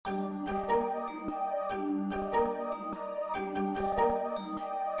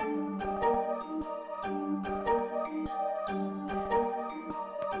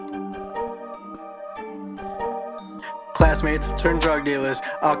Classmates turn drug dealers,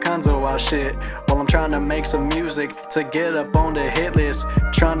 all kinds of wild shit. While I'm trying to make some music to get up on the hit list,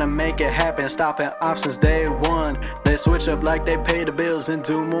 trying to make it happen, stopping options day one. They switch up like they pay the bills and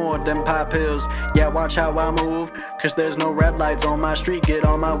do more than pop pills. Yeah, watch how I move, cause there's no red lights on my street. Get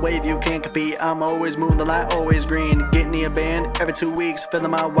on my wave, you can't compete. I'm always moving the light, always green. Get me a band every 2 weeks,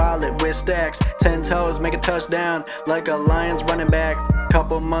 filling my wallet with stacks. 10 toes, make a touchdown like a Lions running back.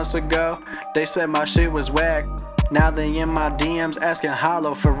 Couple months ago, they said my shit was whack. Now they in my DMs asking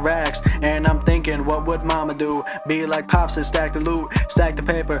hollow for racks. And I'm thinking, what would mama do? Be like Pops and stack the loot, stack the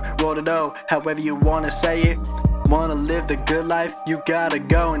paper, roll the dough, however you wanna say it. Wanna live the good life? You gotta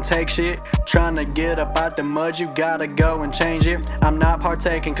go and take shit. Trying to get up out the mud, you gotta go and change it. I'm not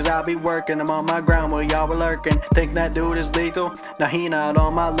partaking cause I'll be working. I'm on my ground while y'all were lurking. Think that dude is lethal? Now he not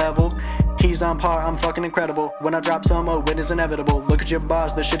on my level. He's on par, I'm fucking incredible. When I drop some more, it is inevitable. Look at your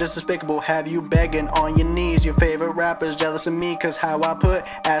bars, this shit is despicable. Have you begging on your knees? Your favorite rappers jealous of me cause how I put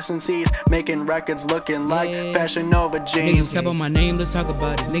ass in seeds, making records looking like Fashion Nova jeans. Niggas cap on my name, let's talk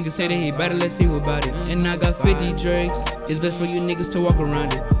about it. Niggas say that he better, let's see who about it. And I got 50 drakes, it's best for you niggas to walk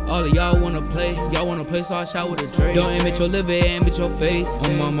around it. All of y'all wanna play, so I shot with a Drake. Don't aim at your liver, aim at your face.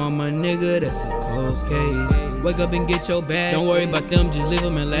 On my mama nigga, that's a close case. Wake up and get your bag, don't worry about them, just leave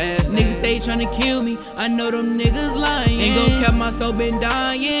them in last. Niggas say tryna kill me, I know them niggas lying. Ain't gon' cap my soul, been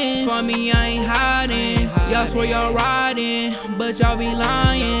dying. For me, I ain't hiding. Y'all swear y'all riding, but y'all be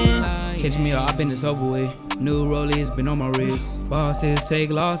lying. Catch me up, been this over with. New rollies been on my wrist. Bosses take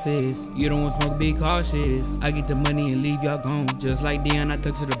losses. You don't want smoke, be cautious. I get the money and leave y'all gone. Just like Dion, I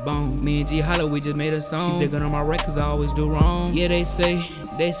took to the bone. Me and G Hollow, we just made a song. Keep digging on my records, I always do wrong. Yeah, they say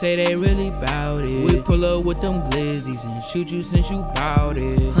they really bout it. We pull up with them glizzies and shoot you since you bout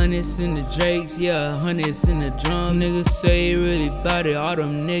it. Hundreds in the Drakes, yeah, hundreds in the drum. Niggas say really bout it. All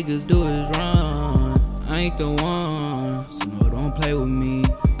them niggas do is run. I ain't the one, so no, don't play with me.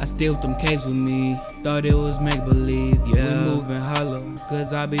 I still with them cakes with me, thought it was make-believe, yeah. We moving hollow,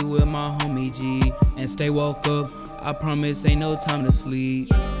 cause I be with my homie G. And stay woke up, I promise ain't no time to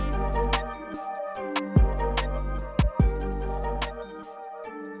sleep.